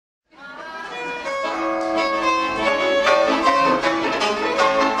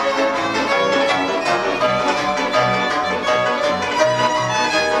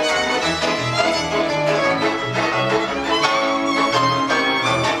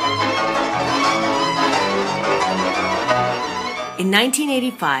In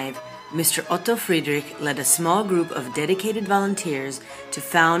 1985, Mr. Otto Friedrich led a small group of dedicated volunteers to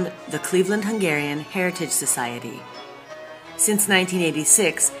found the Cleveland Hungarian Heritage Society. Since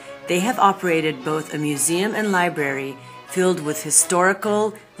 1986, they have operated both a museum and library filled with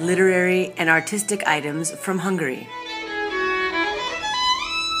historical, literary, and artistic items from Hungary.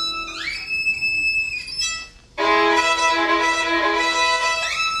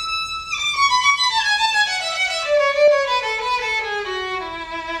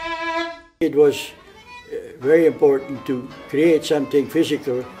 It was very important to create something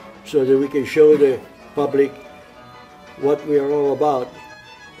physical so that we can show the public what we are all about,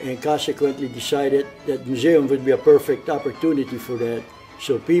 and consequently decided that museum would be a perfect opportunity for that.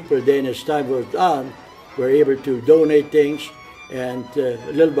 So people then, as time went on, were able to donate things, and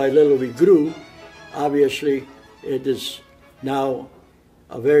little by little we grew. Obviously, it is now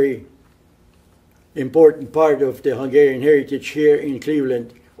a very important part of the Hungarian heritage here in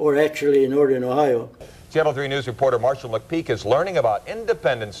Cleveland, or actually in Northern Ohio. Channel 3 News reporter Marshall McPeak is learning about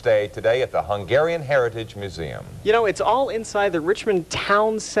Independence Day today at the Hungarian Heritage Museum. You know, it's all inside the Richmond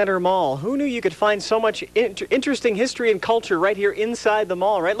Town Center Mall. Who knew you could find so much interesting history and culture right here inside the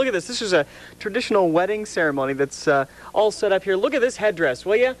mall, right? Look at this. This is a traditional wedding ceremony that's all set up here. Look at this headdress,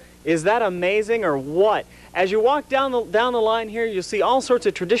 will you? Is that amazing or what? As you walk down the line here, you'll see all sorts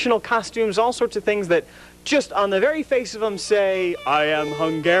of traditional costumes, all sorts of things that just on the very face of them say, I am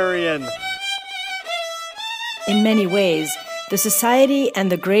Hungarian. In many ways, the society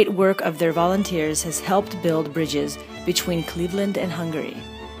and the great work of their volunteers has helped build bridges between Cleveland and Hungary.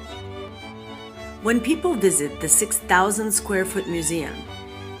 When people visit the 6,000 square foot museum,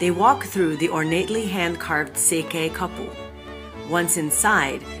 they walk through the ornately hand-carved székely kapu. Once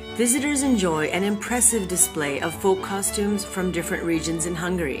inside, visitors enjoy an impressive display of folk costumes from different regions in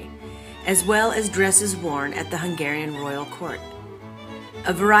Hungary, as well as dresses worn at the Hungarian royal court.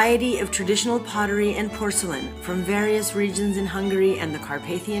 A variety of traditional pottery and porcelain from various regions in Hungary and the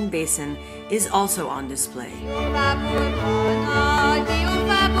Carpathian Basin is also on display.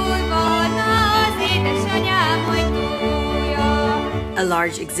 A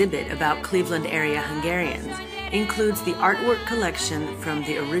large exhibit about Cleveland area Hungarians includes the artwork collection from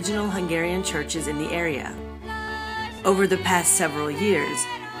the original Hungarian churches in the area. Over the past several years,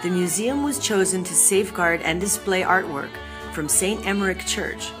 the museum was chosen to safeguard and display artwork from St. Emmerich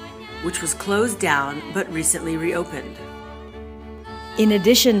Church, which was closed down but recently reopened. In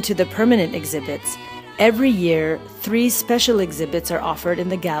addition to the permanent exhibits, every year 3 special exhibits are offered in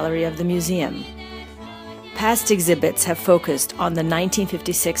the gallery of the museum. Past exhibits have focused on the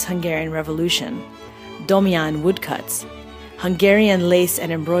 1956 Hungarian Revolution, Domján woodcuts, Hungarian lace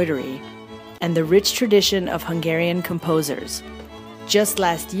and embroidery, and the rich tradition of Hungarian composers. Just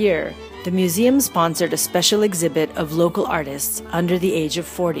last year, the museum sponsored a special exhibit of local artists under the age of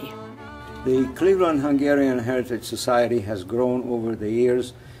 40. The Cleveland Hungarian Heritage Society has grown over the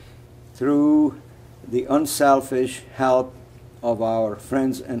years through the unselfish help of our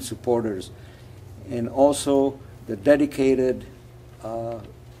friends and supporters, and also the dedicated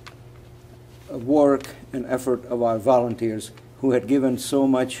work and effort of our volunteers who had given so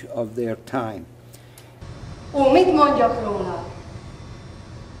much of their time. Mit mondjak róla?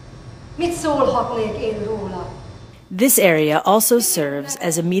 Mit szólhatnék én róla? This area also serves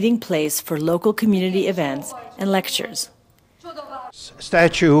as a meeting place for local community events and lectures.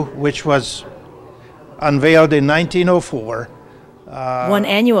 Statue, which was unveiled in 1904. One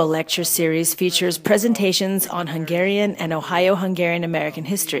annual lecture series features presentations on Hungarian and Ohio Hungarian American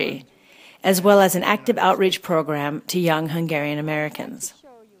history, as well as an active outreach program to young Hungarian Americans.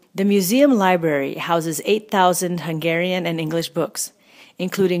 The museum library houses 8,000 Hungarian and English books,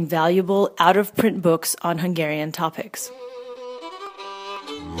 including valuable out-of-print books on Hungarian topics.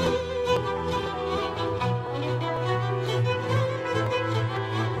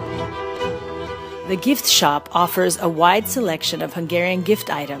 The gift shop offers a wide selection of Hungarian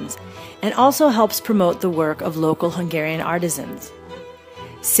gift items and also helps promote the work of local Hungarian artisans.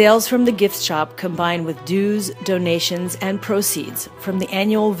 Sales from the gift shop combine with dues, donations, and proceeds from the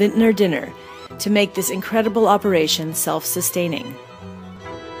annual Vintner Dinner to make this incredible operation self-sustaining.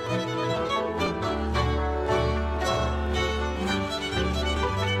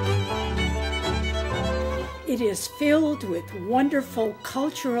 It is filled with wonderful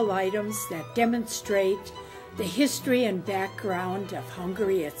cultural items that demonstrate the history and background of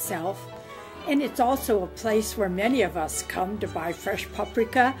Hungary itself. And it's also a place where many of us come to buy fresh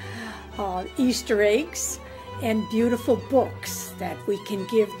paprika, Easter eggs, and beautiful books that we can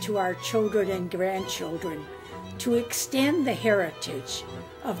give to our children and grandchildren to extend the heritage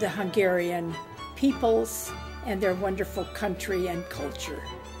of the Hungarian peoples and their wonderful country and culture.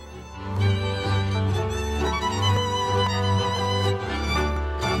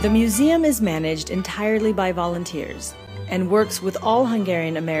 The museum is managed entirely by volunteers and works with all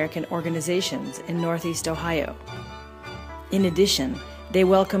Hungarian American organizations in Northeast Ohio. In addition, they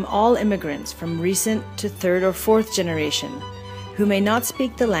welcome all immigrants from recent to third or fourth generation who may not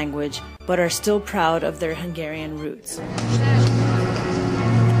speak the language but are still proud of their Hungarian roots. Your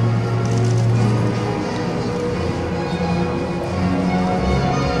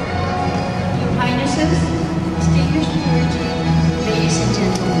Highnesses, distinguished clergy, ladies and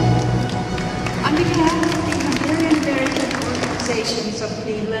gentlemen, on behalf of the Hungarian American organizations of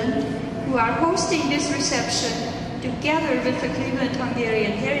Cleveland, who are hosting this reception together with the Cleveland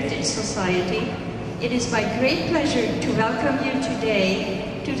Hungarian Heritage Society, it is my great pleasure to welcome you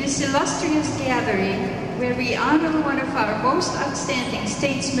today to this illustrious gathering where we honor one of our most outstanding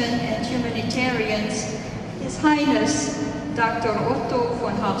statesmen and humanitarians, His Highness Dr. Otto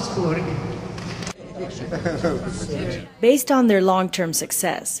von Habsburg. Based on their long-term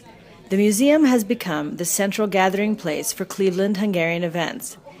success, the museum has become the central gathering place for Cleveland Hungarian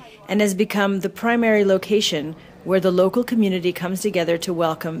events and has become the primary location where the local community comes together to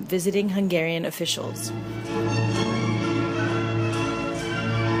welcome visiting Hungarian officials.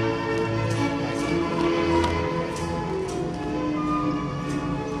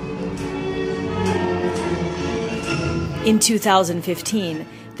 In 2015,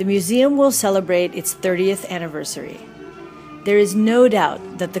 the museum will celebrate its 30th anniversary. There is no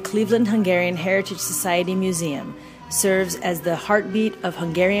doubt that the Cleveland Hungarian Heritage Society Museum serves as the heartbeat of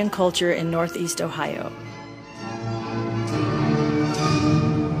Hungarian culture in Northeast Ohio.